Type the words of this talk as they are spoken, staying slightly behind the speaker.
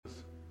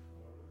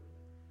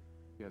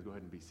You guys go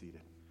ahead and be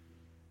seated.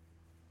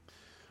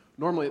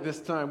 Normally at this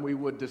time we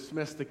would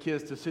dismiss the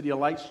kids to City of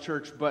Lights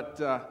Church,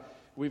 but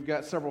we've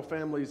got several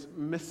families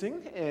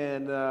missing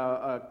and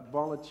a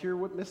volunteer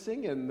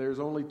missing, and there's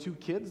only 2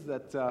 kids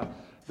that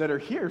are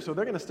here, so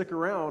they're going to stick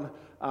around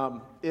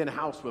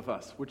in-house with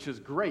us, which is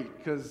great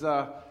because,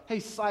 hey,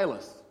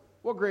 Silas,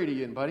 what grade are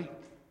you in, buddy?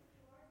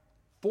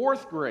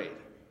 4th grade.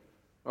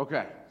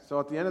 Okay,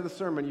 so at the end of the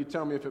sermon, you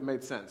tell me if it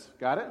made sense.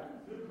 Got it?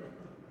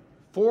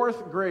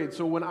 4th grade.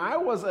 So when I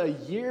was a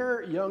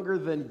year younger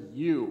than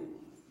you,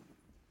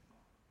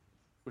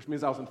 which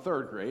means I was in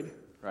 3rd grade,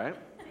 right?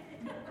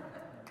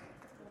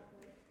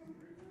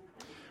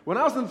 When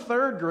I was in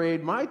 3rd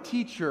grade, my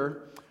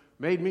teacher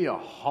made me a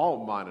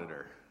hall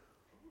monitor.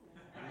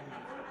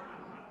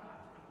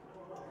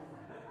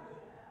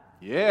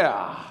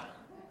 Yeah.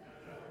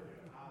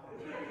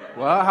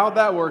 Well, how'd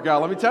that work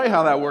out? Let me tell you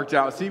how that worked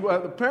out. See,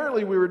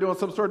 apparently we were doing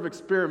some sort of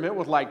experiment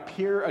with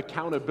peer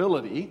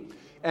accountability,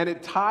 and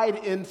it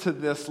tied into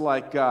this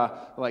like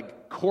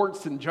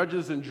courts and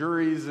judges and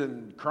juries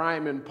and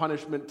crime and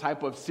punishment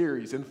type of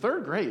series in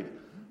 3rd grade.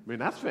 I mean,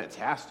 that's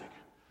fantastic.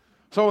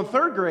 So in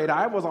 3rd grade,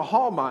 I was a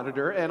hall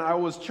monitor, and I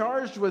was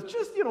charged with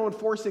just,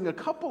 enforcing a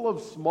couple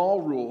of small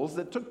rules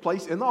that took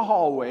place in the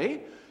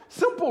hallway.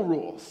 Simple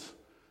rules.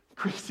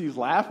 Christy's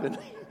laughing.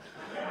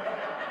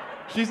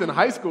 She's in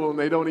high school, and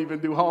they don't even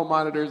do hall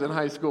monitors in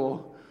high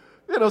school.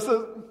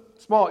 So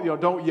small,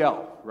 don't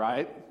yell,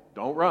 right?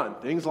 Don't run,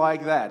 things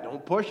like that.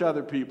 Don't push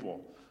other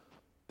people,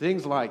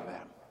 things like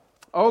that.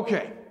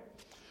 Okay.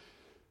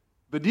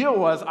 The deal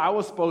was I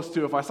was supposed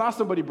to, if I saw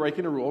somebody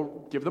breaking a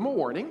rule, give them a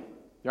warning,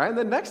 right? And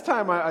then next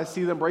time I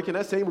see them breaking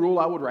that same rule,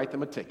 I would write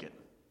them a ticket.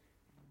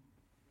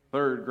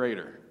 3rd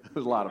grader.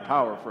 There's a lot of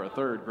power for a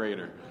 3rd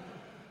grader.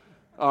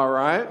 All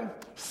right?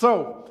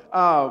 So,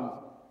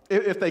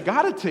 if they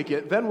got a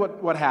ticket, then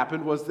what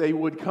happened was they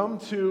would come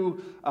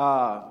to, it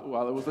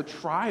was a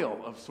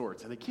trial of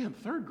sorts. And again,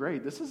 3rd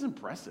grade, this is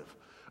impressive.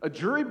 A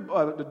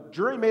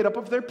jury made up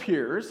of their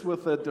peers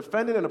with a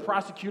defendant and a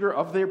prosecutor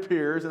of their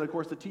peers, and of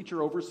course the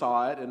teacher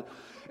oversaw it.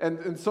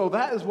 And so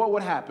that is what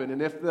would happen.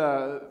 And if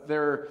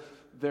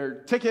their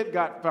ticket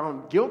got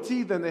found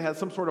guilty, then they had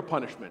some sort of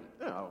punishment.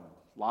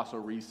 Loss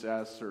of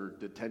recess or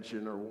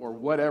detention or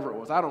whatever it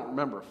was. I don't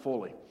remember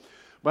fully.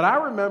 But I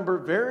remember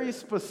very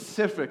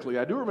specifically,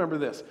 I do remember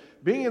this,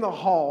 being in the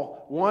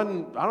hall I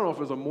don't know if it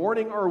was a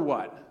morning or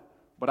what,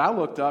 but I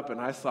looked up and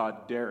I saw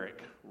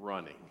Derek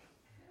running.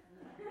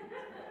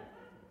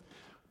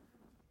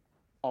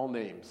 All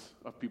names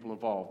of people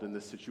involved in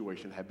this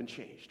situation have been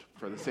changed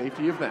for the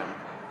safety of them,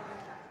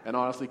 and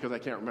honestly, because I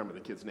can't remember the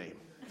kid's name.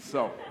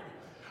 So,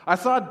 I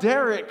saw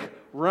Derek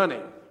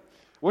running.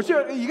 Which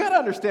you got to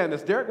understand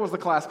this, Derek was the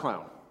class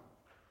clown.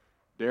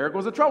 Derek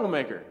was a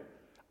troublemaker.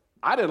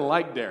 I didn't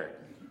like Derek.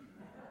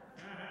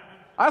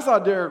 I saw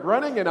Derek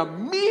running, and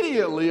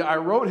immediately I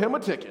wrote him a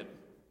ticket.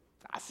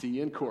 I see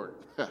you in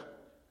court.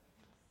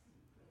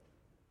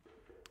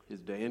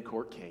 His day in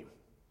court came.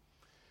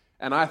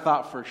 And I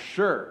thought for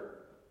sure,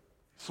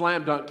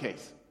 slam dunk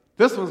case.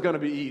 This one's going to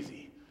be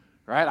easy,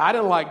 right? I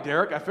didn't like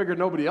Derek. I figured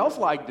nobody else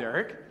liked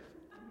Derek.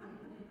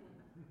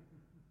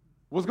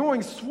 Was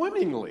going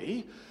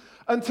swimmingly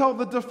until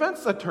the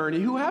defense attorney,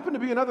 who happened to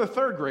be another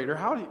 3rd grader,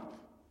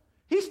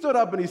 he stood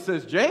up and he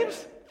says,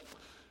 "James,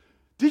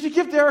 did you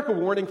give Derek a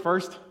warning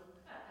first?"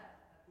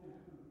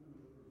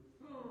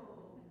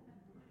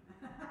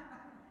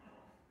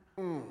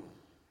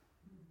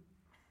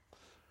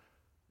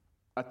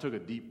 I took a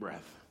deep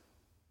breath.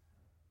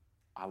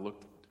 I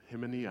looked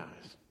him in the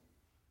eyes.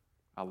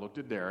 I looked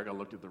at Derek. I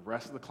looked at the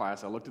rest of the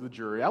class. I looked at the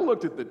jury. I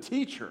looked at the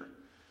teacher.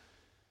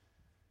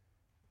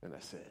 And I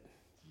said,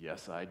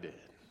 "Yes, I did."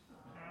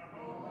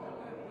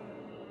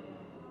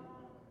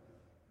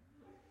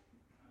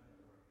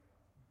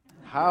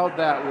 How'd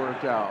that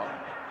work out?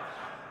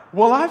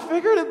 Well, I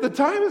figured at the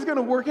time it was going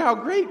to work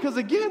out great because,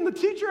 again, the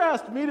teacher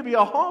asked me to be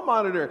a hall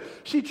monitor.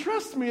 She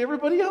trusts me.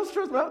 Everybody else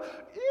trusts me. I'm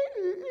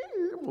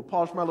going to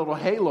polish my little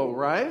halo,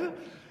 right?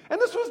 And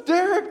this was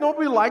Derek.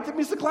 Nobody liked him.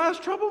 He's a class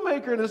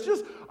troublemaker. And it's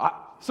just,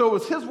 so it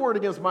was his word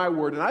against my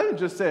word. And I didn't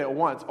just say it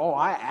once.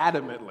 I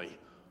adamantly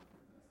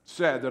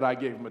said that I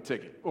gave him a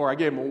ticket, or I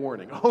gave him a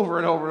warning over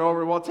and over and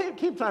over. Well, it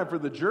came time for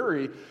the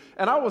jury,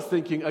 and I was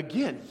thinking,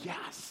 again,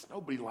 yes,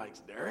 nobody likes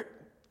Derek.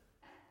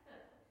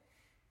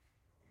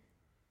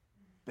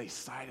 They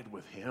sided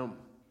with him.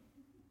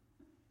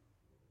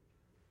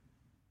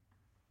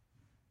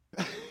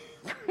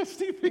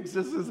 Christy thinks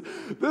this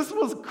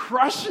was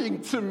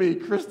crushing to me.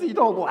 Christy,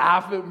 don't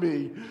laugh at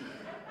me.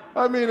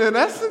 I mean, in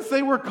essence,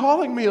 they were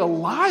calling me a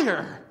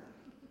liar.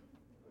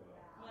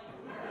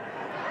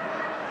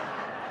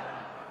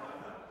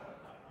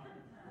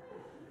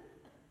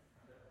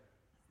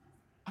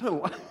 I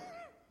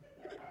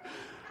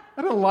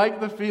don't like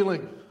the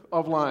feeling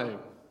of lying.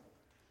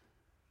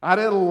 I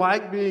didn't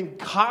like being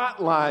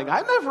caught lying.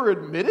 I never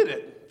admitted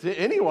it to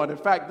anyone. In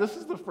fact, this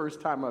is the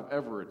first time I've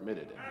ever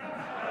admitted it.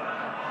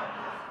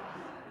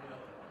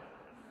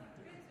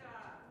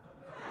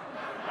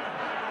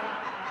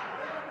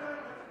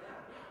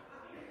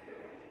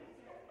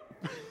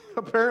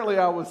 Apparently,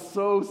 I was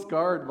so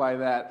scarred by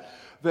that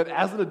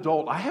as an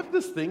adult, I have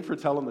this thing for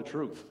telling the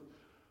truth.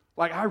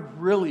 Like, I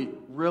really,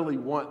 really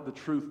want the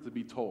truth to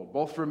be told,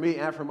 both from me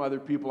and from other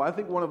people. I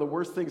think one of the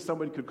worst things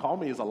somebody could call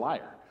me is a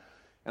liar.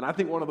 And I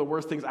think one of the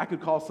worst things I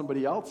could call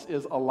somebody else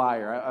is a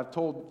liar. I've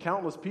told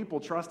countless people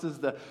trust is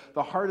the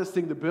hardest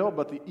thing to build,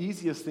 but the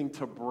easiest thing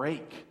to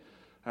break.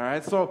 All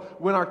right, so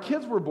when our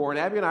kids were born,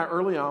 Abby and I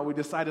early on, we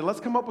decided let's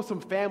come up with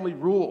some family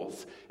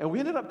rules. And we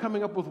ended up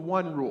coming up with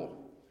one rule.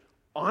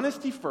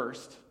 Honesty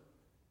first,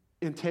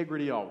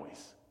 integrity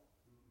always.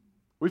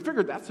 We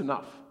figured that's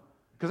enough,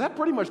 because that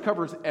pretty much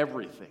covers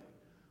everything.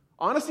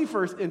 Honesty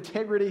first,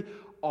 integrity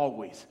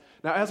always.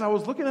 Now, as I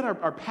was looking at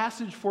our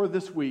passage for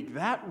this week,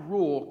 that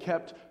rule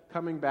kept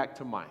coming back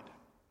to mind.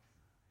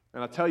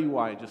 And I'll tell you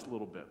why in just a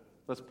little bit.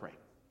 Let's pray.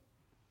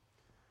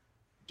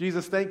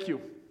 Jesus, thank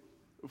you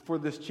for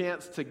this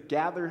chance to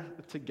gather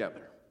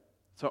together,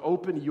 to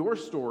open your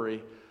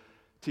story,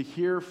 to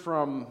hear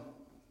from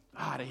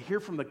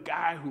the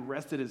guy who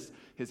rested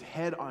his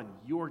head on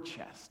your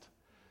chest.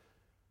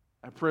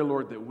 I pray,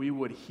 Lord, that we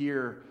would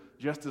hear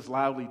just as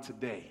loudly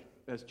today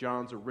as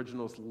John's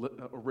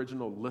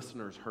original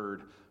listeners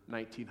heard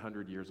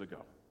 1,900 years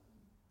ago.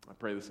 I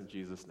pray this in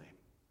Jesus' name.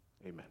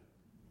 Amen.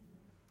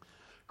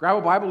 Grab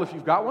a Bible if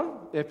you've got one.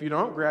 If you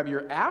don't, grab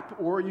your app,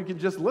 or you can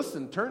just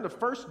listen. Turn to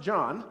 1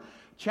 John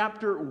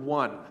chapter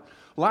 1.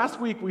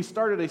 Last week, we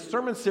started a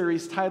sermon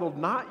series titled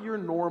Not Your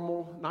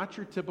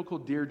Typical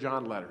Dear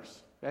John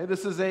Letters. Okay,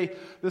 this is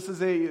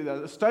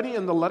a study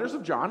in the letters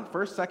of John,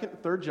 1st, 2nd,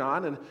 3rd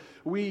John, and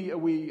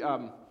we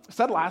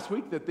said last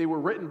week that they were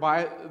written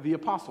by the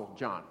Apostle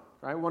John,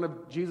 right? One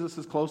of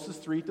Jesus'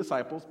 closest three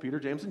disciples, Peter,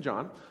 James, and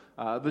John.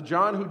 The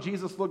John who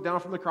Jesus looked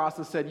down from the cross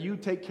and said, "You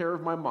take care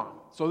of my mom."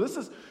 So this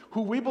is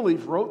who we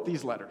believe wrote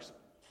these letters.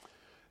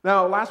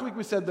 Now, last week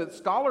we said that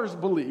scholars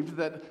believed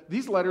that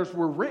these letters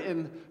were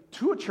written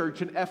to a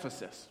church in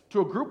Ephesus, to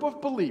a group of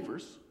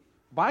believers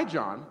by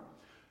John.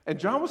 And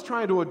John was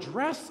trying to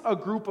address a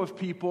group of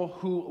people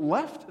who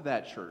left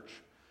that church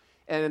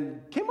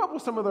and came up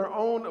with some of their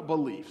own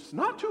beliefs,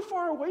 not too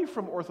far away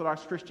from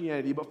Orthodox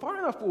Christianity, but far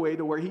enough away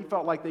to where he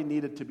felt like they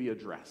needed to be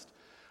addressed.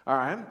 All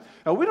right?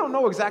 Now, we don't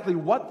know exactly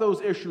what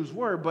those issues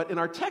were, but in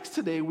our text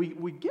today,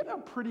 we get a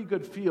pretty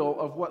good feel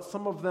of what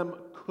some of them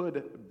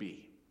could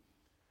be.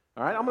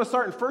 All right? I'm going to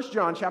start in 1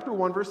 John chapter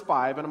 1, verse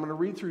 5, and I'm going to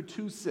read through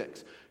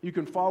 2:6. You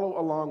can follow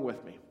along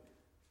with me.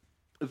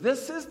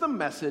 This is the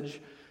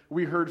message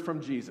we heard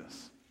from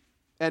Jesus,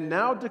 and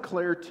now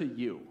declare to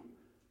you,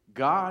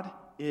 God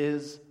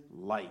is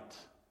light.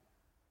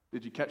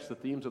 Did you catch the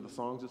themes of the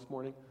songs this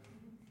morning?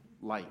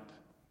 Light,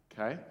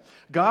 okay?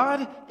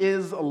 God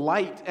is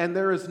light, and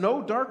there is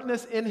no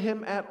darkness in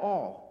him at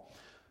all.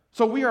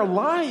 So we are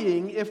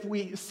lying if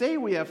we say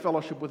we have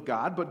fellowship with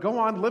God, but go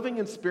on living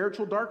in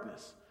spiritual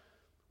darkness.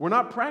 We're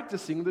not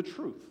practicing the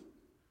truth.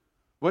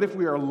 But if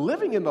we are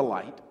living in the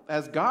light,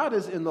 as God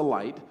is in the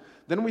light,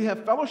 then we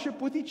have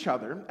fellowship with each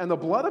other, and the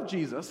blood of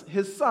Jesus,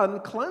 his Son,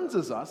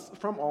 cleanses us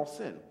from all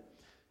sin.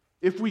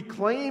 If we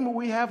claim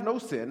we have no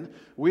sin,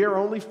 we are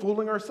only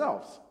fooling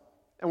ourselves,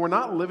 and we're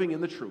not living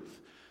in the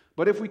truth.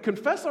 But if we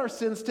confess our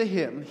sins to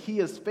him, he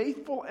is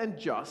faithful and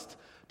just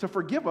to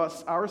forgive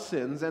us our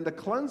sins and to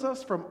cleanse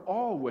us from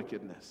all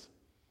wickedness.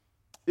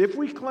 If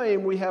we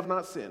claim we have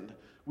not sinned,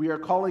 we are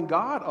calling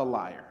God a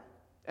liar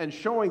and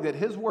showing that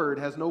his word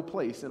has no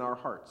place in our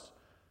hearts.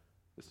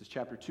 This is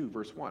chapter 2,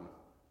 verse 1.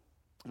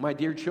 My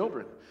dear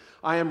children,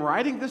 I am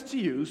writing this to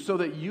you so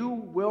that you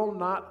will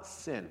not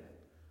sin.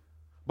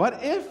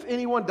 But if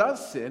anyone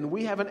does sin,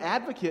 we have an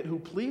advocate who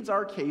pleads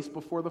our case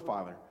before the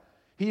Father.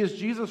 He is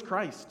Jesus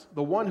Christ,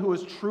 the one who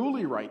is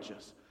truly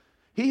righteous.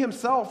 He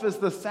himself is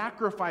the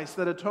sacrifice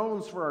that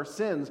atones for our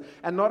sins,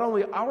 and not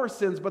only our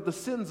sins, but the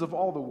sins of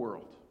all the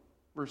world.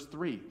 Verse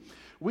 3,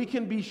 we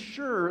can be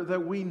sure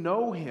that we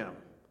know him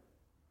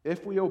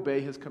if we obey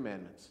his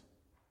commandments.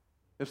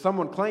 If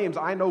someone claims,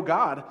 I know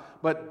God,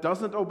 but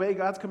doesn't obey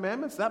God's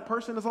commandments, that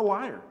person is a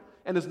liar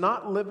and is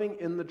not living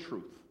in the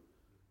truth.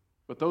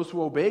 But those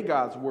who obey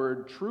God's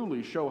word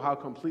truly show how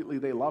completely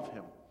they love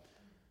him.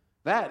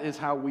 That is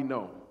how we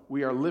know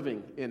we are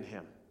living in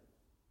him.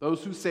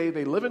 Those who say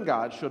they live in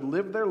God should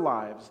live their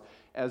lives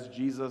as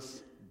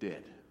Jesus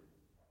did.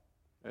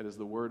 That is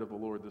the word of the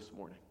Lord this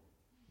morning.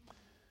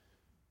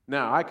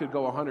 Now, I could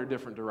go 100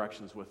 different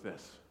directions with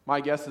this.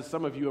 My guess is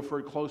some of you have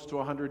heard close to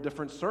 100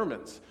 different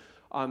sermons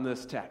on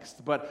this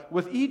text. But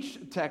with each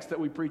text that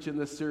we preach in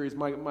this series,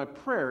 my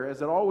prayer,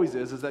 as it always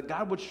is that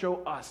God would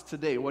show us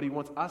today what he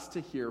wants us to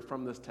hear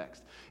from this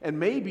text. And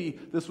maybe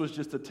this was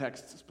just a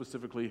text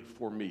specifically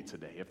for me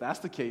today. If that's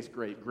the case,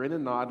 great. Grin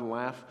and nod and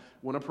laugh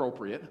when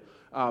appropriate.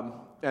 And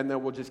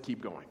then we'll just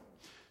keep going.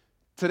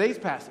 Today's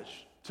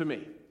passage, to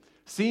me,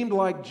 seemed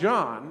like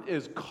John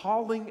is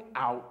calling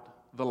out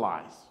the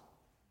lies.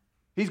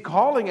 He's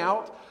calling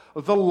out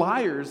the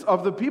liars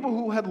of the people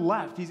who had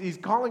left. He's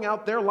calling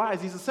out their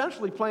lies. He's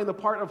essentially playing the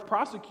part of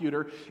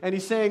prosecutor, and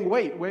he's saying,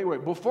 wait.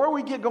 Before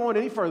we get going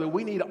any further,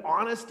 we need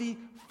honesty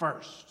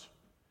first.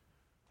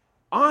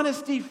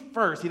 Honesty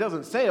first. He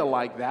doesn't say it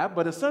like that,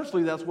 but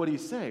essentially that's what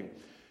he's saying.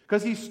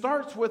 Because he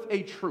starts with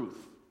a truth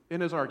in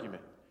his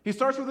argument. He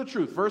starts with a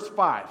truth. Verse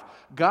 5,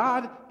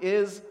 God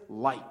is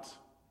light,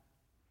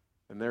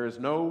 and there is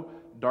no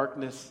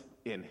darkness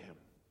in him.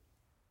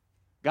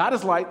 God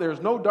is light, there is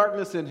no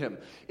darkness in him.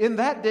 In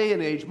that day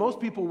and age, most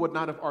people would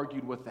not have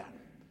argued with that.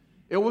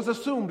 It was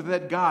assumed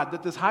that God,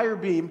 that this higher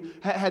being,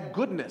 had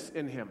goodness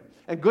in him.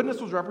 And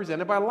goodness was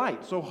represented by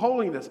light. So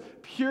holiness,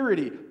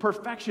 purity,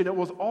 perfection, it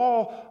was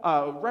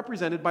all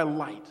represented by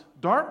light.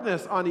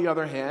 Darkness, on the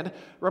other hand,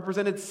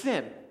 represented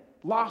sin,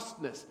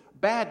 lostness,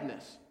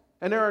 badness.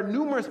 And there are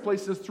numerous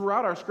places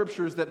throughout our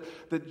scriptures that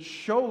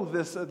show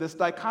this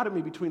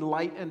dichotomy between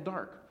light and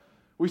dark.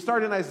 We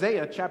start in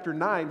Isaiah chapter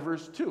 9,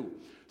 verse 2.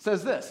 It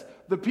says this,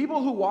 "The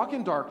people who walk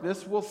in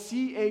darkness will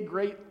see a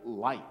great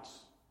light.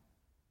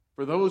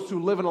 For those who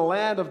live in a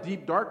land of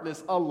deep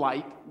darkness, a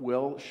light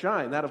will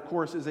shine." That, of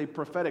course, is a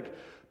prophetic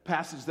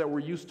passage that we're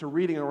used to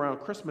reading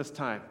around Christmas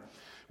time.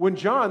 When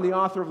John, the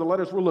author of the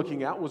letters we're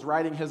looking at, was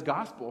writing his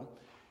gospel,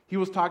 he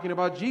was talking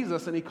about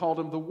Jesus, and he called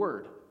him the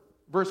Word.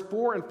 Verse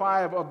 4 and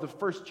 5 of the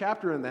first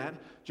chapter in that,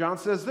 John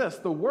says this,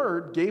 "The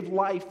Word gave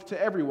life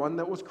to everyone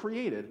that was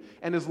created,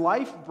 and his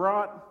life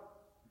brought,"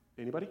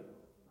 anybody?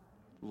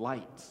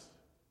 "Light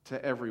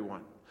to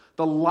everyone.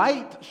 The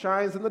light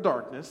shines in the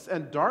darkness,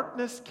 and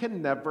darkness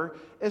can never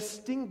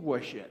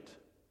extinguish it."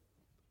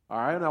 All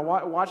right, now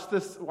watch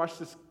this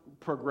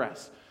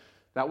progress.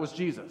 That was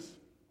Jesus.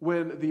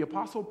 When the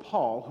Apostle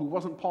Paul, who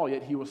wasn't Paul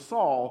yet, he was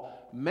Saul,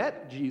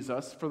 met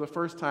Jesus for the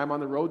first time on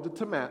the road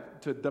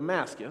to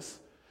Damascus,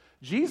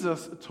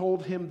 Jesus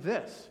told him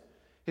this.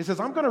 He says,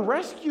 "I'm going to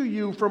rescue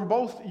you from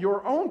both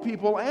your own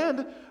people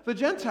and the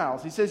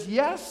Gentiles." He says,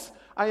 "Yes,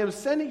 I am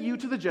sending you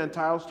to the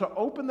Gentiles to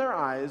open their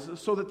eyes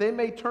so that they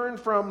may turn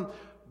from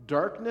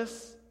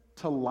darkness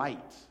to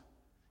light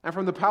and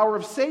from the power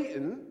of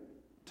Satan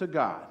to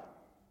God.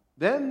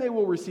 Then they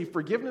will receive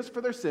forgiveness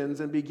for their sins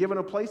and be given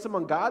a place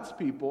among God's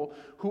people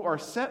who are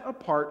set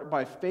apart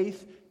by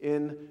faith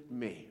in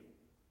me."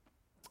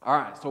 All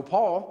right, so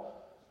Paul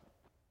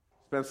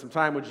spends some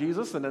time with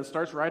Jesus and then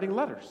starts writing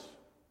letters.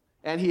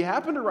 And he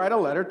happened to write a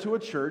letter to a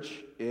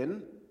church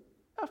in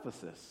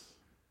Ephesus,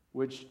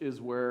 which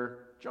is where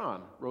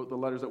John wrote the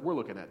letters that we're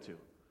looking at too.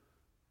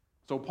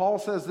 So Paul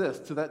says this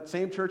to that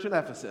same church in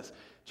Ephesus,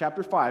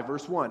 chapter 5,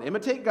 verse 1.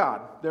 "Imitate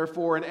God,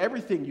 therefore, in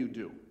everything you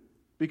do,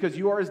 because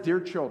you are his dear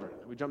children."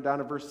 We jump down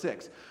to verse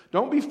 6.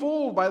 "Don't be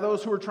fooled by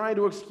those who are trying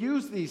to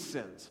excuse these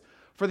sins,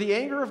 for the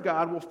anger of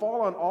God will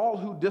fall on all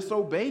who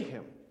disobey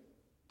him.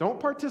 Don't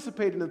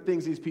participate in the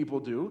things these people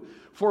do,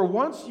 for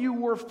once you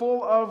were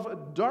full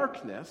of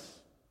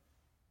darkness,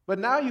 but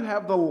now you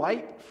have the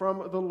light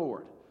from the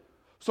Lord.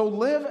 So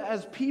live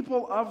as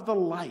people of the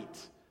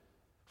light,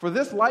 for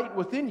this light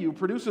within you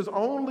produces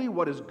only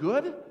what is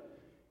good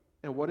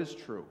and what is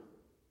true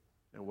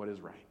and what is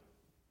right."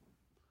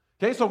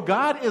 Okay, so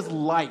God is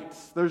light.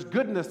 There's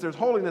goodness, there's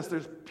holiness,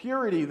 there's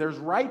purity, there's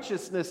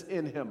righteousness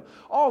in him.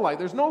 All light.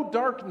 There's no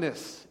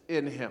darkness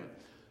in him.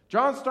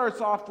 John starts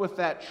off with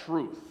that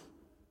truth.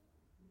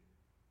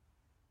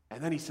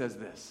 And then he says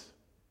this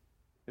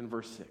in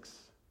verse 6,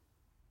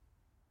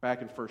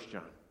 back in 1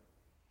 John.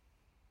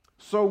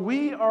 "So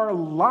we are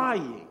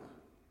lying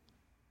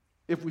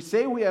if we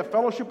say we have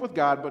fellowship with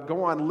God but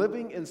go on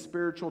living in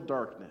spiritual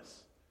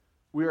darkness.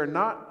 We are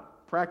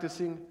not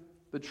practicing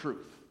the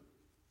truth."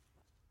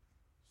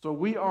 So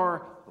we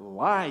are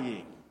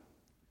lying.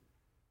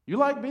 You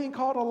like being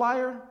called a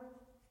liar?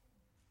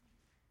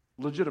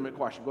 Legitimate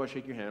question. Go ahead,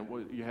 shake your hand.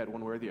 You had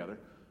one way or the other.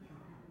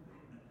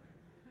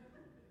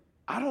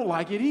 I don't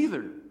like it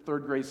either.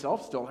 Third grade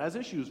self still has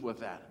issues with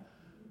that.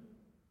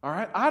 All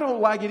right? I don't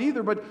like it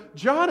either, but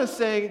John is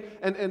saying,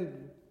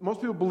 and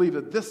most people believe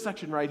that this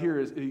section right here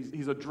is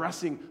he's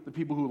addressing the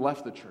people who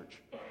left the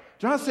church.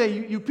 John's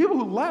saying, you people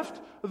who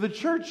left the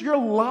church, you're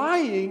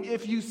lying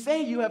if you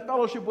say you have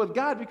fellowship with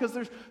God because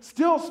there's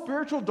still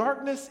spiritual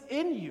darkness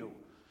in you.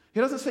 He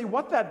doesn't say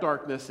what that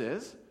darkness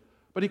is,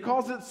 but he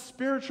calls it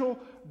spiritual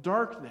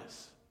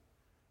darkness.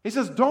 He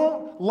says,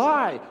 don't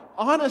lie.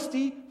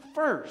 Honesty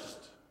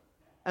first.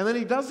 And then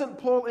he doesn't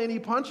pull any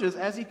punches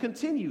as he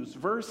continues.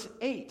 Verse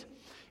 8.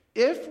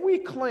 "If we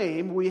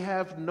claim we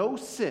have no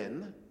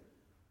sin,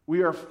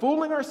 we are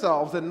fooling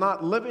ourselves and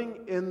not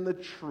living in the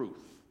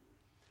truth."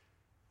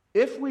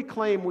 If we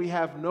claim we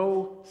have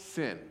no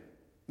sin.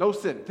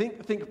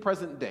 Think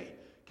present day.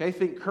 Okay,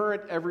 think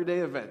current everyday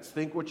events.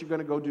 Think what you're going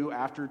to go do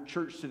after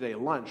church today,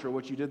 lunch, or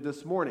what you did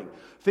this morning.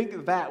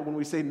 Think that when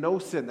we say no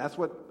sin, that's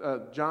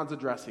what John's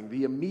addressing,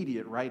 the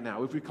immediate right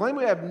now. If we claim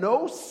we have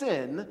no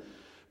sin,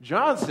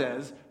 John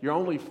says, you're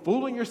only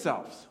fooling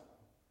yourselves.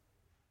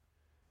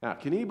 Now,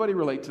 can anybody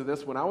relate to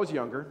this? When I was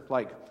younger,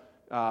 like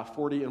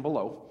 40 and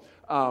below,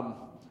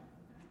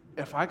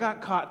 if I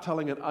got caught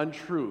telling an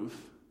untruth,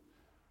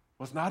 it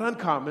was not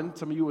uncommon,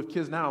 some of you with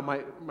kids now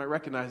might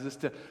recognize this,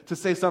 to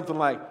say something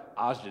like,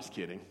 "I was just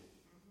kidding.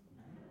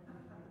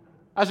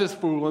 I was just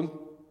fooling.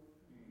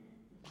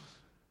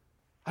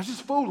 I was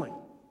just fooling."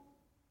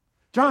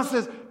 John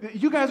says,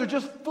 you guys are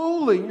just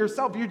fooling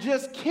yourself. You're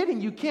just kidding.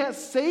 You can't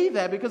say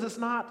that because it's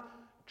not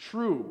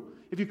true.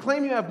 If you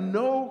claim you have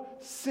no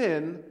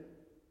sin,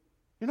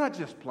 you're not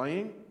just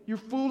playing, you're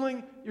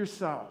fooling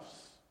yourselves.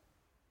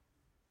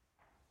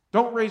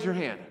 Don't raise your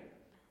hand.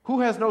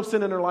 Who has no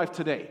sin in their life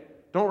today?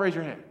 Don't raise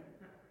your hand.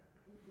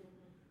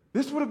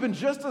 This would have been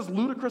just as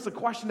ludicrous a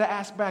question to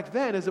ask back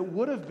then as it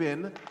would have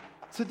been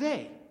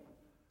today.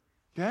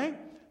 Okay?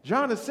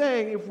 John is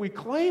saying if we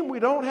claim we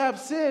don't have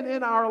sin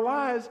in our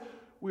lives,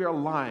 we are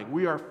lying.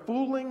 We are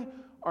fooling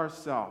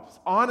ourselves.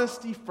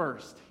 Honesty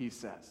first, he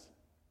says.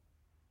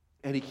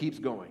 And he keeps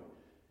going.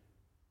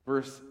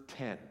 Verse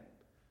 10.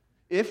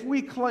 If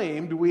we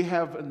claimed we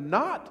have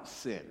not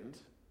sinned,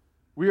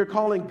 we are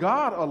calling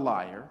God a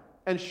liar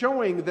and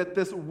showing that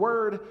his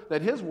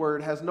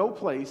word has no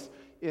place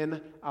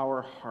in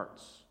our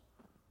hearts.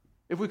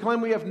 If we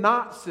claim we have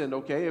not sinned,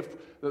 okay, if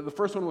the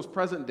first one was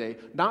present day,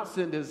 not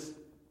sinned is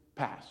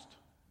past.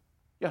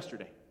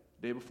 Yesterday,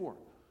 day before,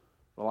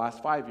 the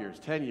last 5 years,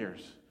 10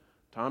 years.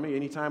 Tommy,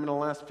 any time in the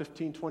last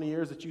 15, 20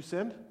 years that you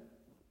sinned?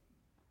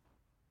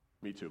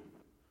 Me too.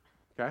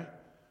 Okay?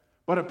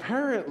 But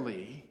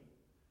apparently,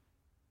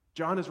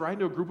 John is writing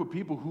to a group of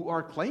people who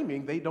are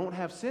claiming they don't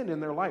have sin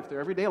in their life, their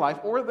everyday life,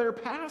 or their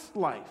past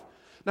life.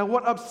 Now,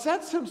 what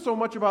upsets him so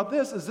much about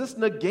this is this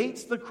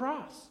negates the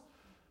cross.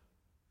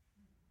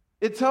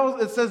 It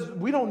says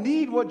we don't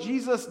need what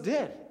Jesus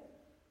did.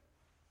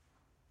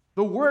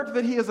 The work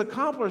that he has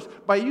accomplished,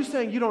 by you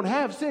saying you don't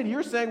have sin,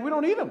 you're saying we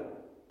don't need him.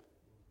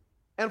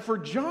 And for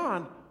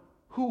John,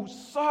 who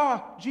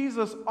saw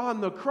Jesus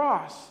on the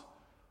cross,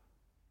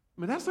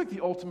 I mean, that's like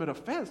the ultimate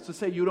offense to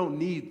say you don't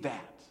need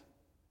that.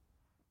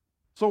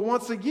 So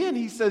once again,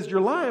 he says you're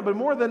lying, but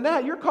more than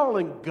that, you're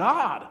calling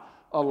God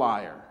a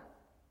liar.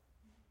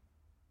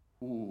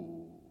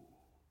 Ooh.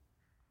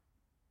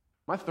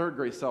 My third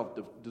grade self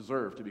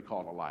deserved to be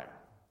called a liar.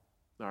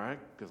 All right?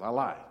 Because I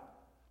lied.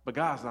 But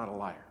God's not a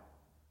liar.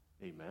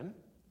 Amen?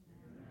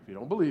 If you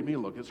don't believe me,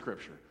 look at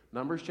Scripture.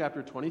 Numbers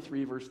chapter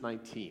 23, verse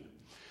 19.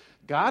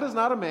 God is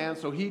not a man,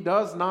 so he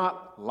does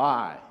not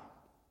lie.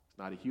 He's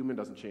not a human,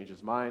 doesn't change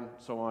his mind,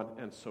 so on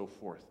and so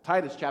forth.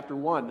 Titus chapter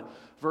 1,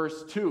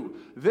 verse 2.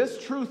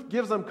 This truth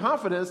gives them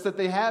confidence that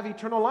they have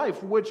eternal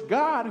life, which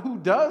God, who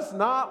does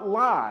not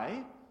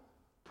lie,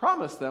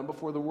 promised them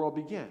before the world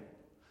began.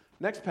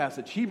 Next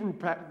passage,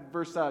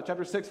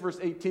 chapter 6, verse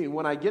 18.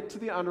 When I get to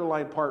the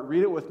underlined part,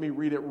 read it with me,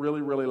 read it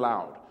really, really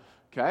loud.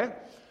 Okay?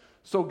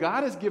 So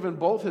God has given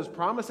both his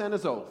promise and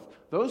his oath.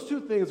 Those two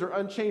things are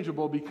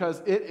unchangeable because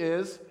it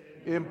is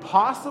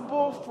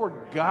impossible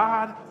for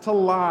God to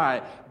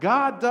lie.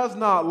 God does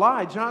not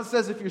lie. John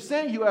says if you're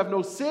saying you have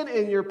no sin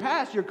in your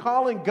past, you're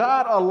calling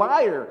God a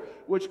liar,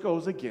 which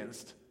goes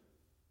against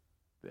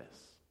this.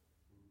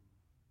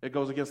 It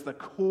goes against the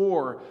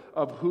core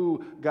of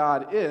who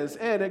God is,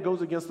 and it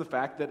goes against the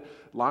fact that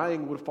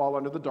lying would fall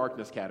under the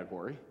darkness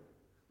category,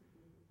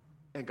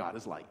 and God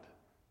is light.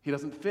 He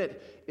doesn't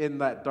fit in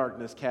that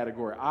darkness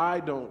category.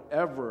 I don't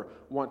ever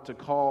want to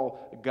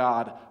call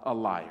God a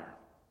liar.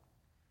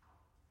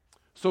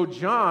 So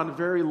John,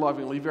 very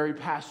lovingly, very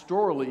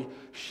pastorally,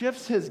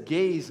 shifts his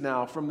gaze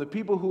now from the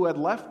people who had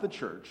left the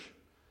church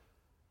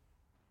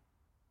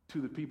to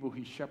the people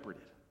he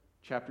shepherded.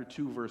 Chapter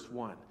 2, verse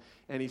 1.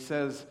 And he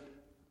says,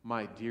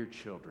 my dear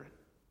children.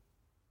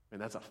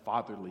 And that's a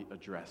fatherly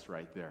address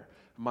right there.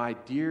 My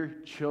dear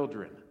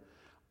children,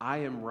 I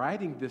am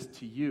writing this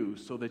to you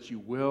so that you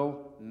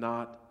will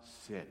not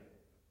sin.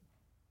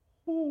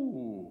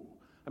 Ooh.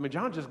 I mean,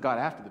 John just got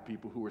after the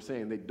people who were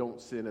saying they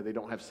don't sin and they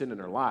don't have sin in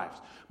their lives.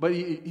 But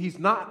he's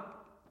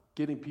not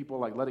getting people,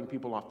 like letting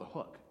people off the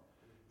hook.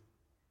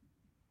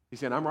 He's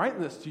saying, I'm writing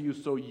this to you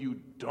so you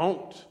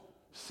don't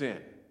sin,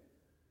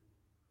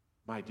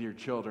 my dear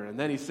children. And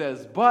then he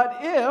says, but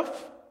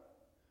if,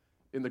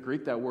 in the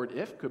Greek, that word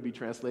if could be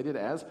translated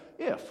as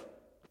if.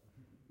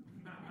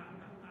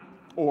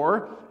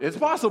 Or it's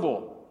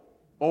possible.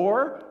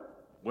 Or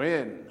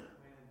when.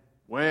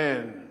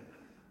 When.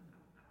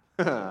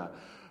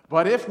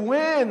 But if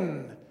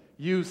when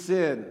you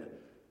sin,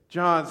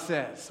 John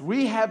says,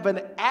 we have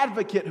an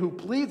advocate who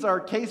pleads our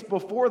case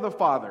before the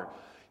Father.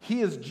 He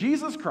is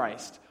Jesus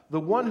Christ, the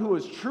one who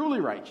is truly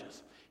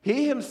righteous.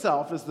 He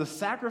himself is the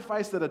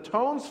sacrifice that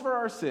atones for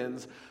our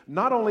sins,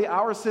 not only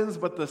our sins,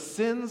 but the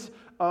sins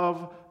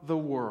of the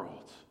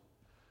world.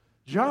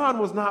 John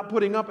was not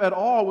putting up at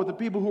all with the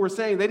people who were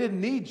saying they didn't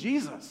need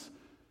Jesus.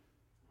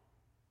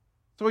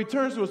 So he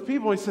turns to his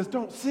people and he says,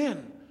 don't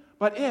sin.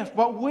 But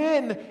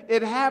when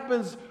it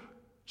happens,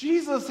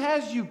 Jesus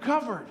has you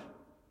covered.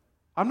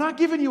 I'm not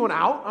giving you an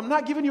out. I'm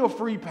not giving you a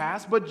free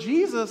pass, but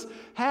Jesus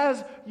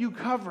has you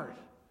covered.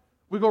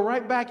 We go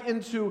right back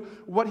into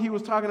what he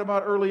was talking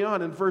about early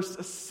on in verse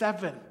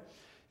 7.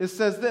 It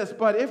says this,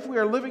 but if we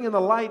are living in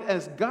the light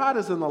as God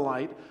is in the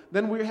light,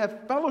 then we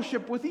have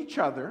fellowship with each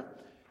other,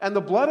 and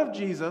the blood of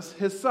Jesus,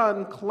 his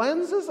Son,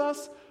 cleanses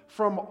us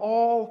from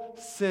all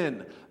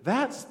sin.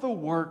 That's the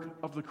work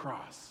of the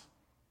cross.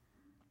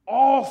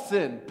 All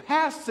sin,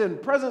 past sin,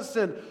 present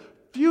sin,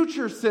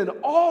 future sin,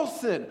 all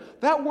sin.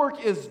 That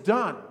work is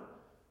done.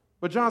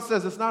 But John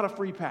says it's not a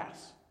free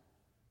pass.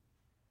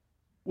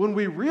 When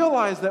we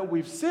realize that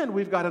we've sinned,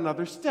 we've got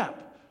another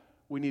step.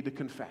 We need to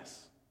confess.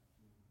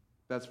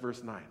 That's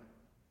verse 9.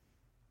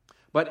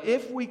 But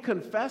if we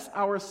confess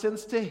our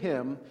sins to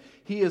him,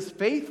 he is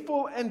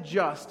faithful and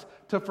just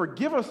to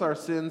forgive us our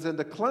sins and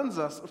to cleanse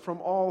us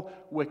from all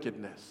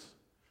wickedness.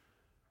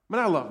 Man,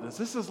 I love this.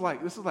 This is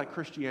like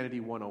Christianity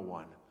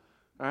 101. All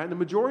right? The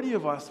majority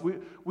of us,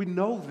 we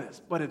know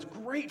this, but it's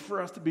great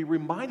for us to be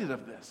reminded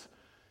of this.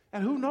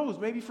 And who knows,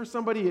 maybe for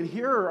somebody in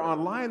here or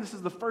online, this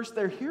is the first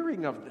they're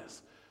hearing of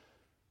this.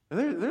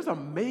 And there's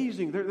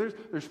amazing,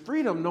 there's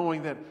freedom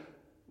knowing that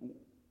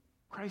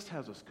Christ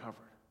has us covered.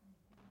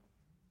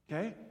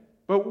 Okay?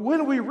 But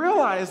when we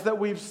realize that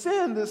we've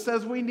sinned, it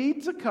says we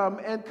need to come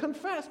and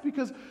confess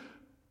because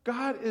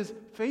God is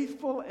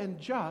faithful and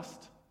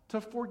just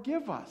to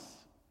forgive us.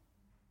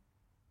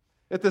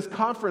 At this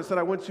conference that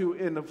I went to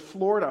in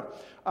Florida,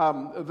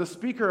 the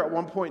speaker at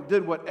one point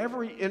did what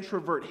every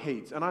introvert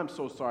hates. And I'm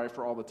so sorry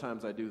for all the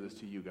times I do this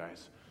to you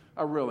guys.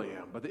 I really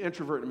am. But the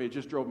introvert in me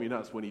just drove me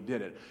nuts when he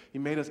did it. He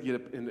made us get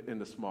up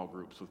into small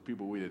groups with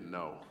people we didn't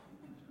know.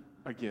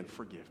 Again,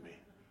 forgive me.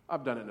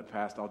 I've done it in the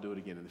past. I'll do it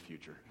again in the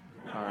future.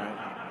 All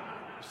right?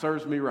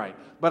 Serves me right.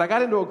 But I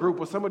got into a group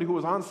with somebody who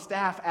was on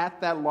staff at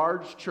that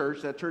large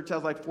church. That church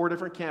has like 4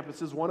 different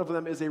campuses. One of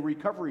them is a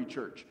recovery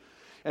church.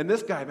 And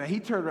this guy, man, he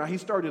turned around, he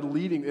started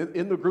leading.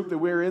 In the group that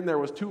we were in, there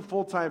was 2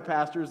 full-time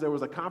pastors. There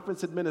was a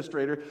conference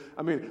administrator.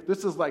 I mean,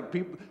 this is like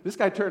people, this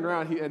guy turned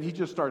around and he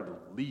just started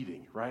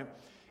leading, right?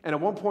 And at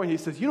one point he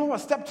says, you know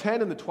what step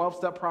 10 in the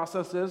 12-step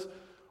process is?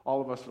 All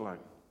of us are like,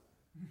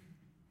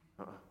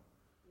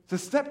 So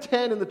step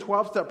 10 in the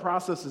 12-step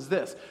process is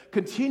this.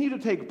 Continue to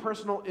take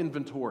personal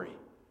inventory.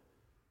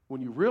 When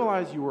you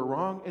realize you were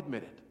wrong,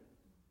 admit it.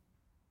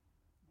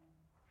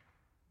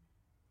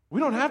 We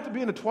don't have to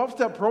be in a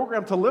 12-step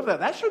program to live that.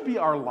 That should be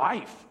our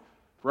life,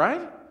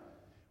 right?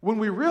 When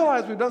we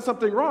realize we've done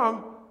something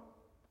wrong,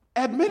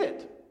 admit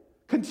it.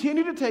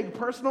 Continue to take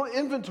personal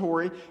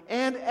inventory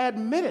and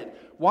admit it.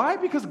 Why?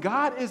 Because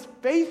God is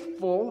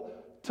faithful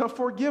to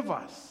forgive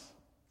us.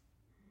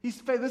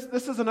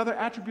 This is another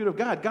attribute of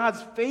God,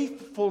 God's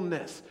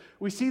faithfulness.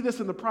 We see this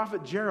in the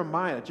prophet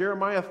Jeremiah.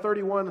 Jeremiah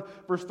 31,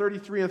 verse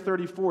 33 and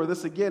 34.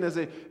 This again is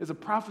a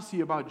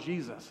prophecy about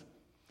Jesus.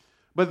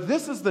 But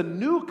this is the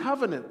new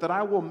covenant that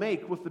I will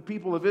make with the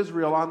people of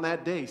Israel on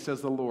that day,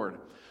 says the Lord.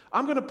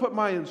 I'm going to put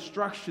my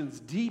instructions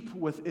deep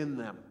within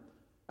them,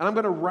 and I'm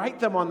going to write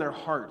them on their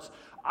hearts.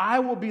 I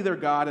will be their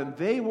God, and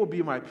they will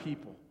be my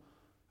people.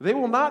 They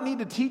will not need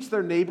to teach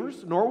their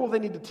neighbors, nor will they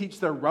need to teach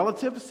their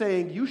relatives,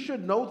 saying, you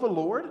should know the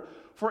Lord,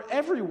 for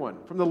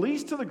everyone, from the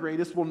least to the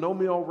greatest, will know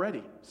me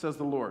already, says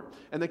the Lord.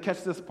 And then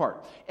catch this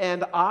part.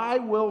 And I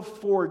will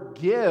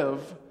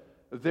forgive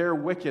their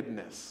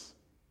wickedness,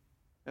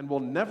 and will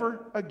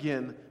never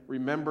again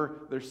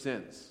remember their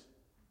sins.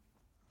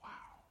 Wow.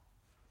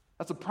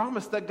 That's a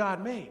promise that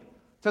God made.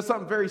 It says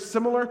something very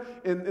similar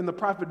in the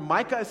prophet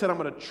Micah. It said, I'm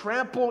going to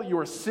trample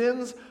your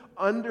sins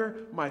under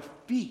my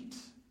feet.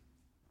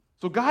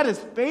 So God is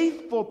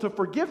faithful to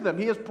forgive them.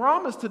 He has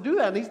promised to do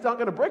that, and he's not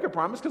going to break a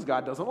promise because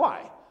God doesn't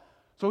lie.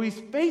 So he's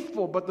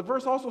faithful, but the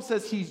verse also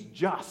says he's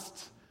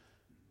just,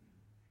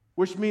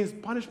 which means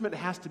punishment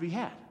has to be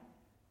had.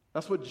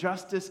 That's what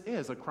justice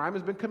is. A crime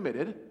has been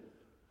committed.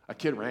 A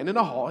kid ran in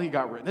a hall. He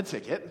got written a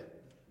ticket.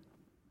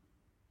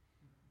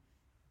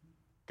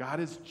 God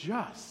is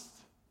just.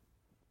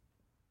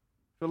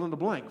 Fill in the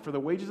blank. For the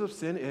wages of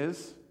sin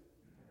is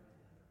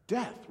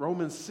death.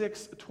 Romans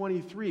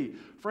 6:23.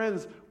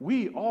 Friends,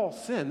 we all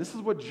sin. This is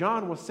what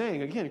John was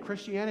saying. Again,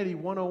 Christianity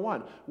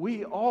 101.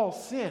 We all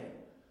sin.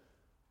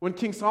 When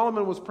King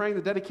Solomon was praying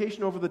the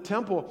dedication over the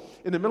temple,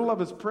 in the middle of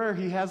his prayer,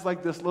 he has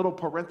like this little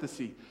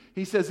parenthesis.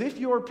 He says, if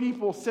your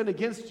people sin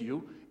against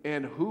you,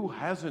 and who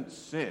hasn't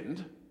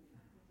sinned?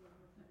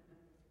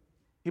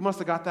 He must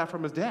have got that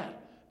from his dad.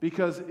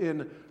 Because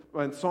in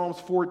Psalms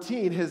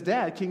 14, his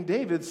dad, King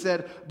David,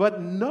 said, but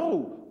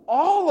no,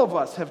 all of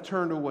us have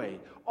turned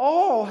away.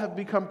 All have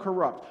become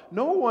corrupt.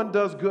 No one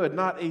does good,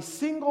 not a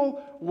single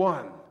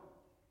one.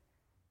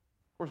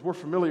 Of course, we're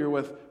familiar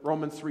with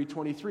Romans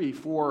 3:23.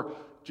 For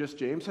just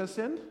James has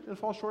sinned and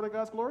falls short of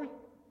God's glory?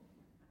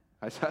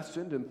 I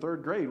sinned in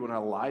 3rd grade when I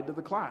lied to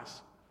the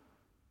class.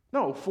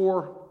 No,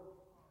 for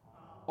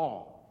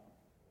all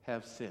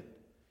have sinned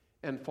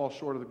and fall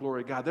short of the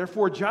glory of God.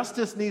 Therefore,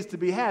 justice needs to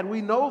be had.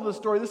 We know the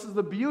story. This is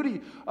the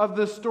beauty of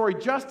this story.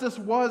 Justice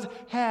was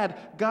had.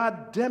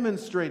 God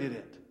demonstrated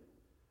it.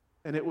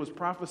 And it was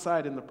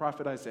prophesied in the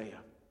prophet Isaiah.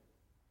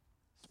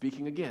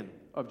 Speaking again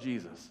of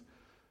Jesus.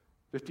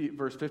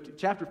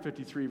 Chapter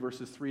 53,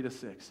 verses 3 to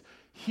 6.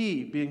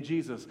 He, being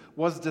Jesus,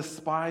 was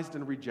despised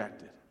and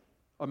rejected,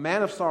 a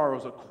man of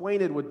sorrows,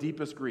 acquainted with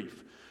deepest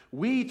grief.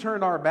 We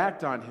turned our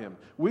back on him.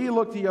 We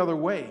looked the other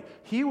way.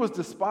 He was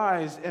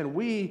despised, and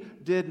we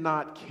did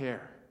not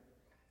care.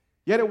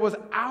 Yet it was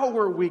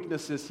our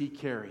weaknesses he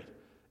carried,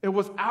 It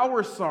was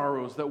our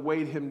sorrows that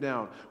weighed him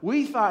down.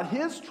 We thought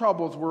his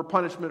troubles were a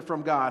punishment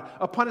from God,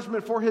 a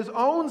punishment for his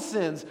own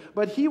sins,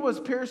 but he was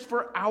pierced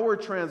for our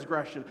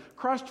transgression,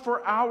 crushed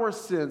for our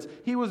sins.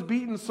 He was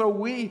beaten so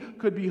we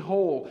could be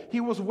whole. He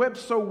was whipped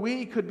so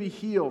we could be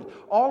healed.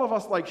 All of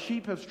us like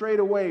sheep have strayed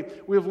away.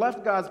 We have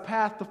left God's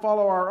path to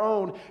follow our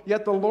own,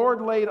 yet the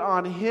Lord laid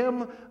on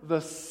him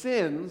the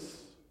sins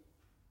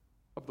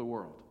of the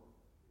world.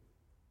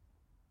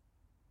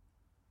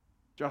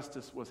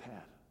 Justice was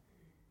had.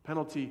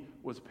 Penalty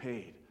was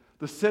paid.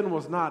 The sin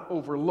was not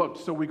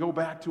overlooked. So we go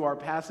back to our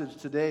passage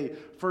today,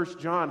 1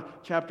 John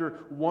chapter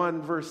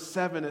 1, verse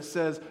 7. It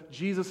says,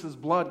 Jesus'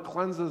 blood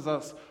cleanses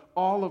us,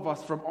 all of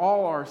us, from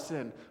all our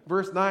sin.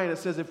 Verse 9, it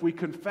says, if we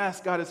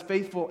confess, God is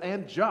faithful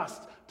and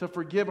just to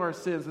forgive our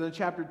sins. And then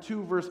chapter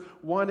 2, verse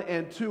 1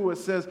 and 2, it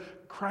says,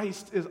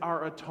 Christ is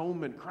our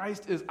atonement.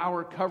 Christ is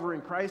our covering.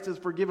 Christ has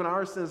forgiven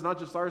our sins, not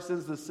just our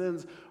sins, the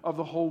sins of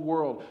the whole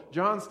world.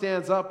 John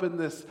stands up in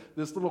this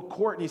little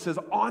court and he says,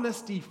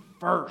 honesty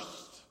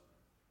first.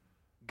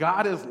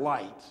 God is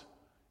light,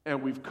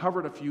 and we've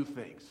covered a few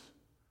things.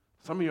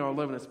 Some of you are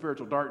living in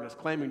spiritual darkness,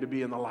 claiming to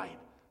be in the light.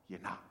 You're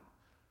not.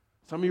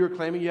 Some of you are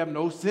claiming you have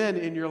no sin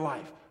in your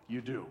life.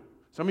 You do.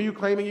 Some of you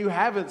claiming you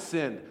haven't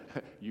sinned.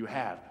 You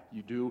have.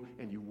 You do,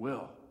 and you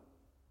will.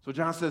 So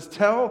John says,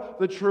 tell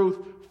the truth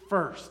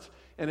first.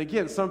 And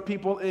again, some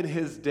people in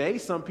his day,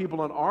 some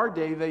people in our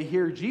day, they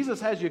hear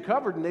Jesus has you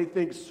covered and they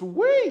think,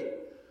 sweet,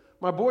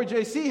 my boy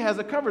JC has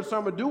it covered, so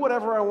I'm going to do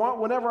whatever I want,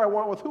 whenever I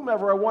want, with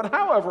whomever I want,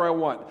 however I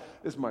want.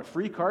 It's my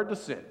free card to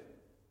sin.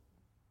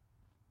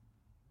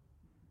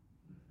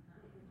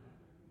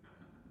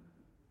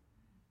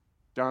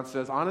 John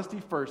says, honesty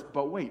first,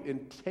 but wait,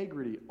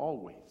 integrity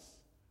always.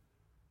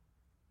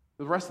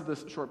 The rest of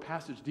this short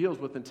passage deals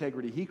with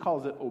integrity. He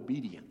calls it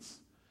obedience.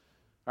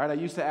 All right,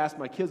 I used to ask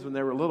my kids when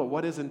they were little,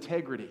 what is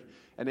integrity?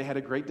 And they had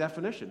a great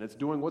definition. It's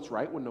doing what's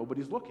right when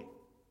nobody's looking.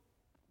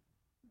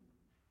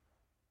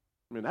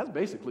 I mean, that's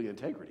basically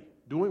integrity.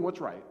 Doing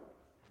what's right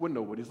when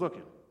nobody's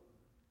looking.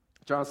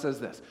 John says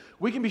this,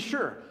 we can be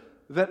sure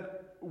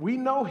that we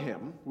know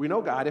him, we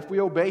know God, if we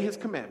obey his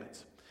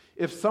commandments.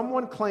 If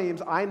someone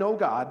claims, I know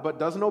God, but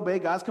doesn't obey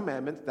God's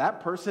commandments,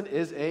 that person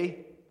is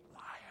a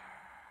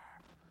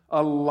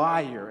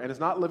liar, and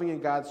is not living in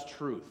God's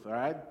truth, all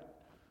right?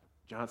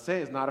 John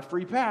says it's not a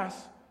free pass.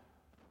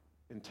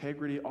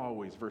 Integrity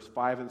always, verse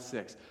 5 and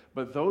 6.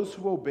 But those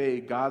who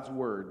obey God's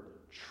word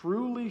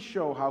truly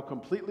show how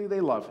completely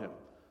they love him.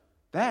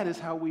 That is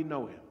how we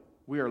know him.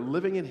 We are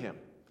living in him.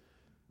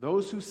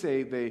 Those who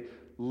say they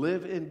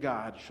live in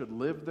God should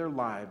live their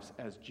lives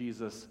as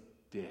Jesus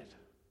did.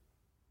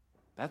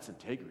 That's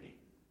integrity.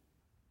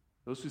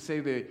 Those who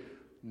say they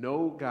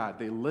know God,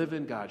 they live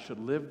in God, should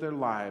live their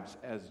lives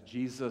as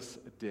Jesus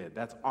did.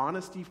 That's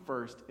honesty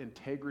first,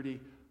 integrity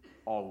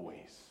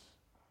always.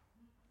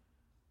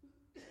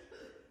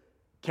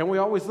 Can we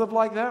always live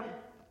like that?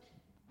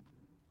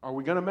 Are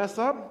we going to mess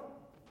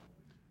up?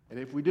 And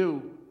if we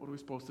do, what are we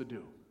supposed to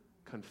do?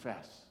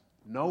 Confess,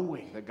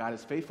 knowing that God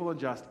is faithful and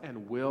just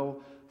and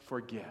will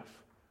forgive.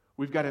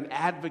 We've got an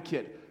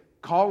advocate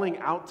calling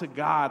out to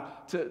God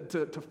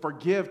to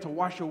forgive, to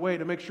wash away,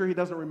 to make sure he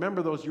doesn't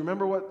remember those. You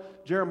remember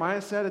what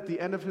Jeremiah said at the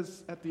end of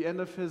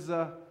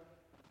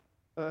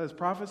his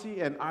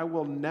prophecy? And I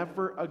will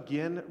never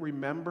again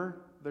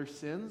remember their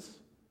sins.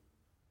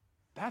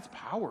 That's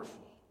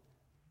powerful.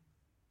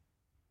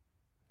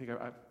 I think,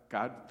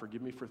 God,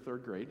 forgive me for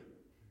third grade.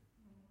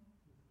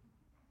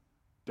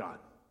 Done.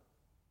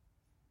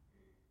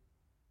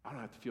 I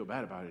don't have to feel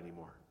bad about it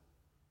anymore.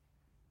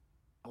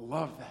 I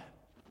love that.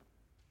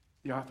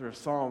 The author of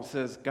Psalms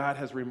says, God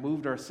has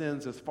removed our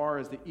sins as far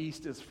as the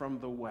east is from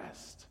the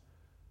west.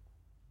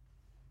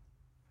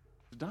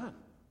 It's done.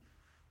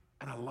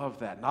 And I love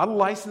that. Not a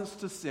license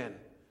to sin,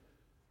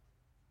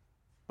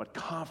 but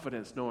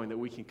confidence knowing that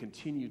we can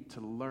continue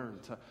to learn,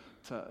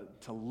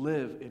 to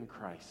live in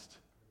Christ.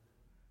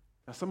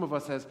 Now, some of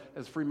us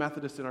as Free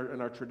Methodists in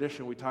our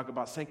tradition, we talk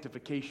about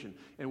sanctification,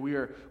 and we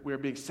are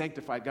being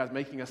sanctified. God's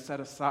making us set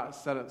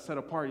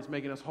apart. He's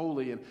making us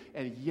holy,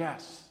 and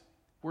yes,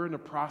 we're in the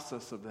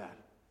process of that.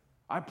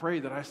 I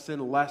pray that I sin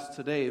less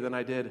today than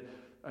I did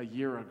a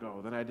year ago,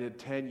 than I did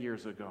 10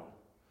 years ago.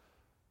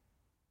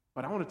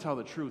 But I want to tell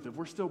the truth. If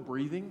we're still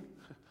breathing,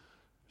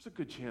 there's a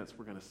good chance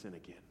we're going to sin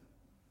again.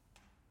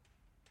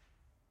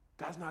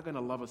 God's not going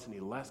to love us any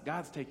less.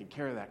 God's taking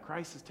care of that.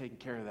 Christ is taking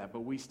care of that.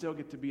 But we still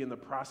get to be in the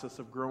process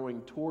of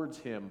growing towards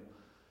him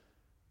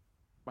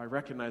by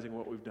recognizing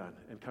what we've done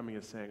and coming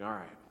and saying, all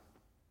right,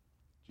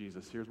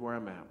 Jesus, here's where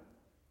I'm at.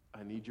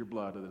 I need your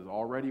blood that has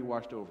already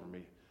washed over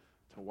me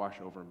to wash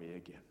over me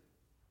again.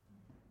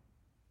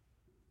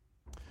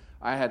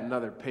 I had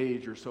another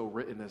page or so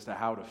written as to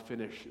how to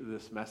finish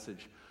this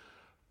message.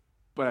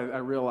 But I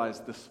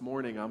realized this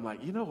morning, I'm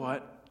like, you know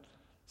what?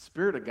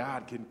 Spirit of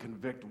God can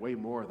convict way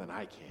more than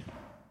I can.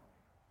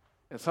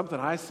 And something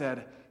I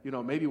said,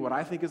 maybe what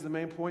I think is the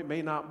main point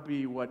may not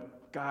be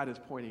what God is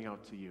pointing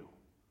out to you.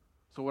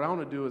 So what I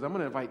want to do is I'm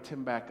going to invite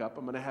Tim back up.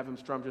 I'm going to have him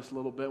strum just a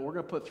little bit. We're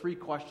going to put 3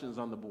 questions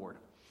on the board.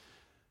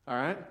 All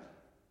right?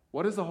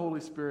 What is the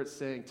Holy Spirit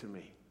saying to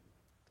me?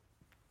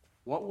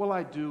 What will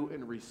I do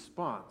in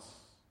response?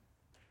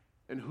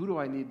 And who do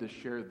I need to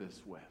share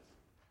this with?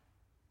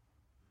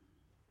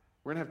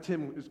 We're going to have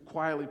Tim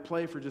quietly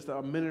play for just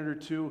a minute or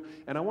two,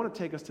 and I want to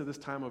take us to this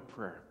time of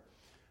prayer.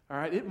 All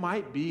right, it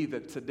might be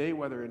that today,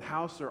 whether in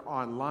house or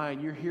online,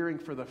 you're hearing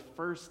for the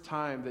first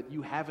time that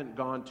you haven't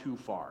gone too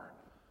far,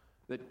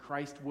 that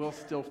Christ will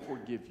still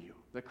forgive you,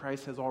 that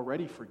Christ has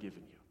already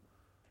forgiven you.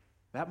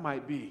 That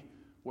might be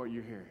what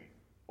you're hearing.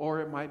 Or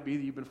it might be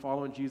that you've been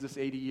following Jesus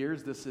 80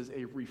 years. This is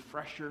a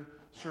refresher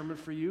sermon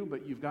for you,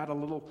 but you've got a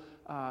little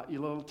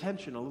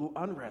tension, a little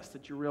unrest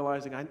that you're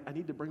realizing I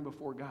need to bring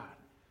before God.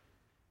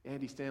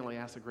 Andy Stanley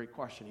asks a great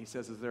question. He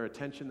says, is there a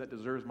tension that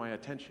deserves my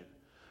attention?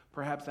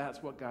 Perhaps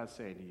that's what God's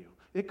saying to you.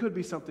 It could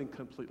be something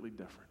completely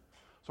different.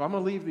 So I'm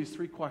going to leave these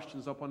three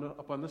questions up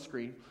on the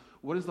screen.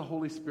 What is the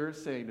Holy Spirit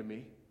saying to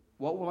me?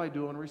 What will I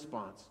do in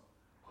response?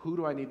 Who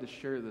do I need to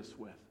share this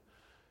with?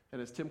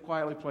 And as Tim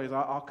quietly plays,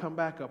 I'll come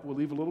back up. We'll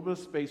leave a little bit of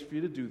space for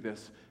you to do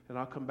this, and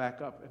I'll come back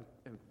up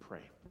and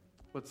pray.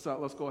 Let's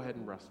go ahead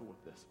and wrestle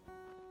with this.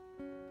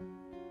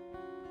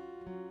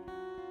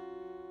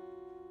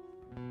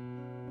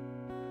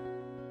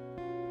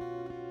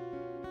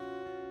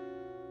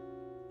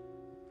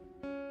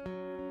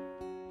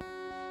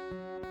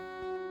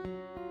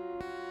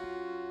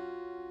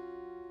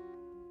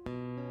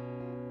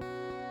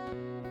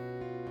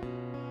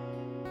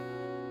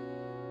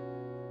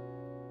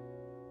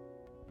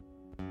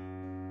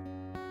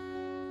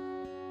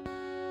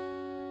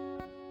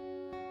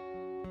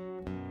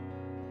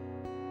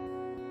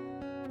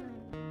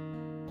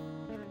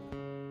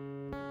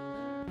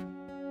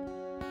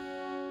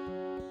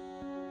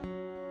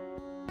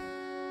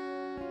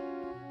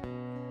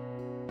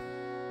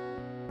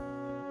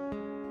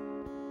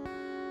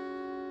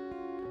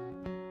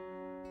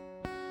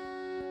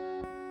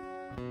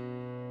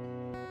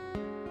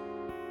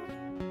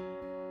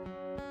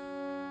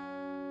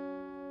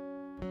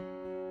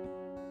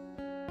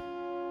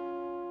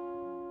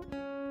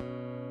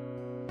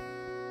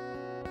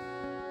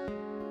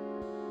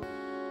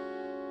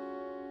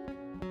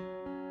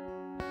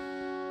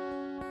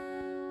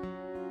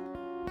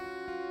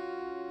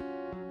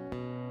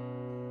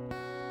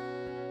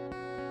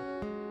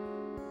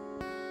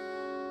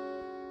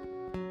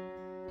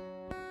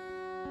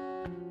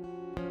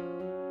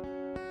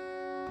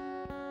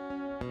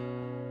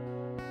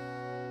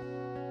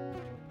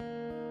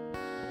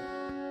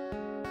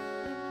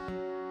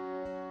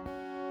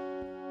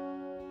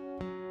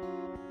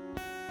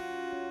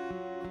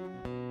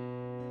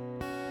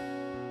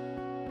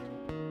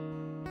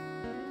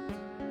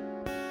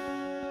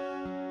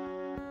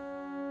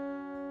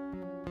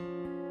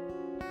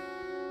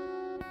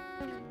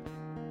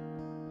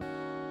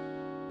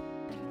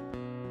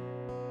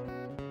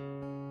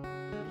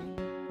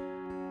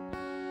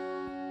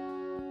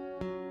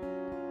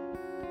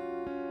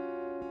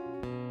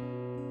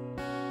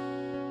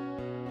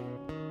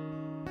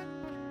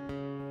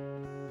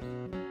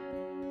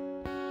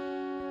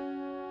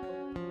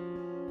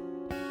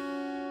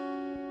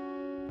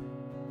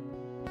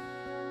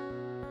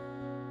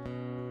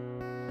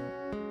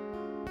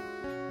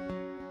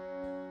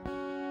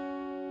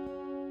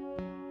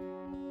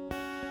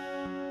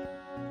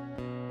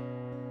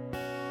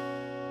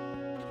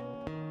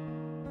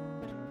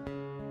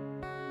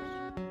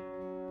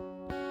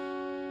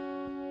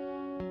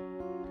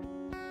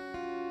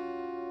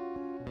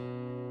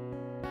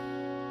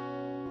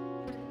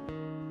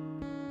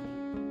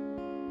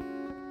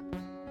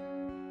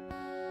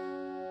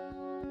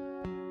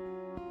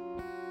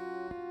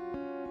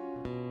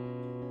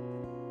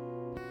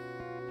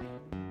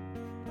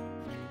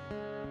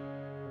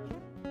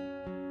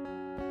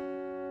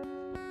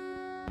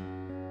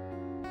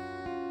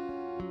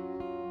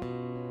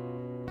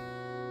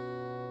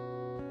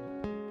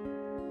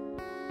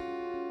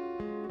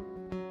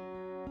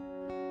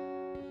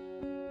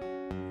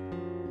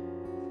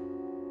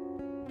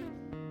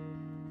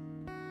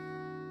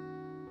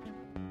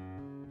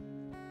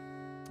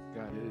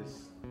 God, it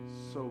is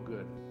so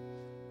good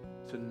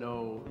to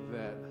know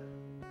that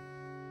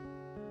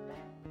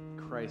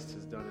Christ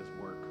has done his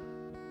work,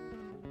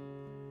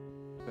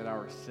 that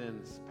our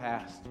sins,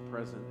 past,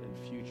 present, and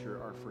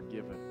future, are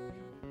forgiven.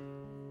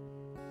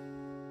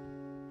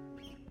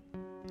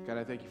 God,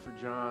 I thank you for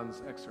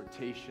John's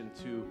exhortation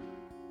to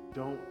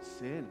don't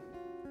sin.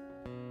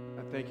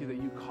 I thank you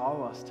that you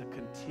call us to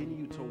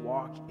continue to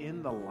walk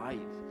in the light.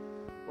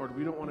 Lord,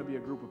 we don't want to be a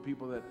group of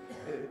people that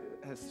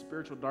has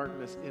spiritual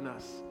darkness in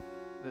us,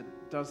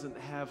 that doesn't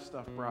have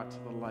stuff brought to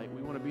the light.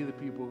 We want to be the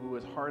people who,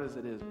 as hard as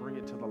it is, bring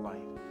it to the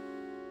light.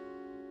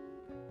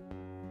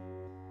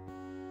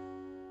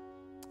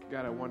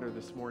 God, I wonder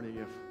this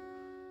morning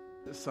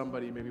if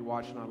somebody maybe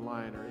watching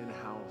online or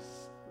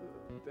in-house,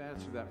 to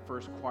answer that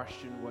first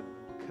question,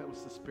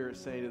 what's the Spirit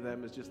say to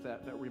them, is just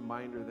that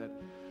reminder that,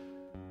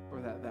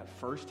 or that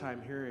first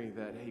time hearing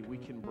that, hey, we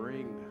can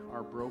bring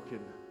our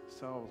broken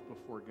selves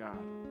before God.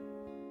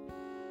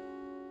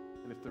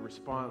 And if the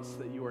response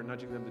that you are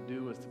nudging them to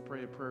do is to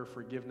pray a prayer of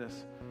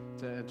forgiveness,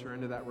 to enter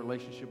into that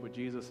relationship with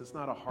Jesus, it's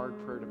not a hard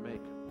prayer to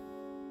make.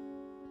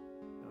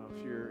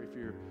 If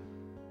you're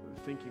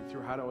thinking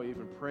through, how do I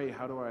even pray?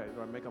 Do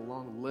I make a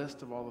long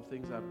list of all the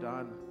things I've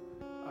done?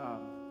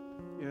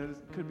 It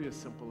could be as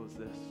simple as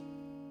this.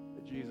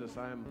 That Jesus,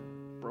 I am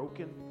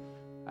broken.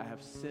 I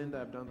have sinned.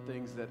 I've done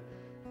things that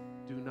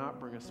do not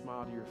bring a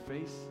smile to your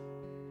face.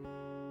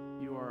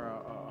 You are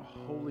a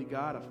holy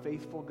God, a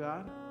faithful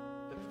God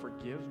that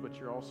forgives, but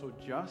you're also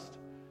just.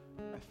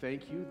 I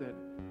thank you that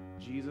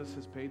Jesus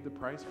has paid the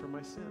price for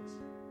my sins.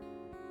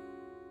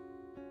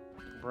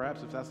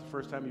 Perhaps if that's the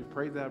first time you've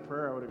prayed that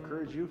prayer, I would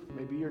encourage you,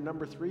 maybe your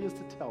number 3 is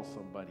to tell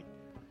somebody.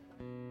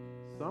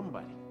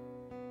 Somebody.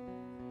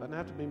 Doesn't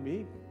have to be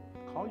me.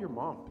 Call your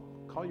mom.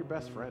 Call your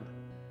best friend.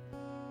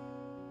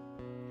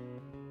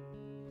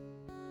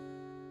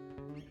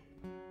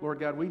 Lord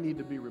God, we need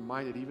to be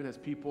reminded, even as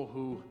people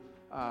who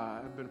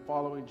have been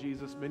following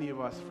Jesus, many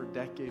of us for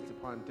decades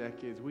upon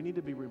decades, we need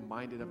to be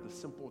reminded of the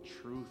simple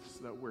truths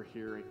that we're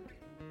hearing.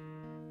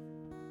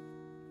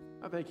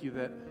 I thank you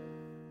that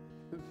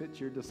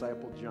your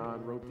disciple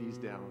John wrote these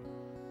down,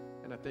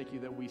 and I thank you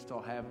that we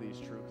still have these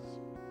truths.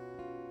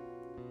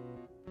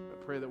 I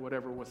pray that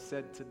whatever was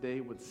said today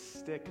would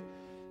stick,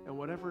 and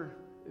whatever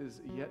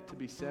is yet to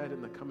be said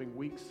in the coming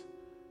weeks,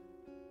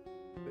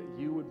 that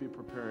you would be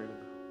preparing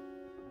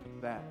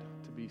that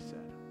to be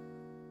said.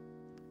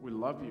 We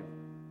love you.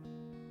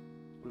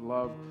 We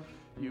love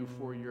you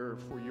for your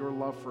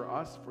love for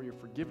us, for your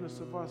forgiveness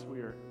of us. We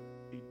are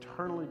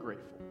eternally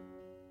grateful.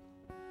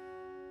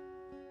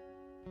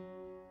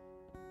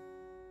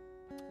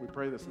 We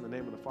pray this in the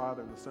name of the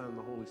Father, and the Son, and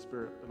the Holy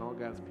Spirit, and all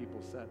God's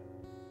people said,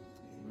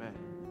 amen.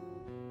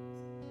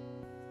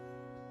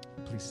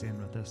 Please stand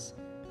with us.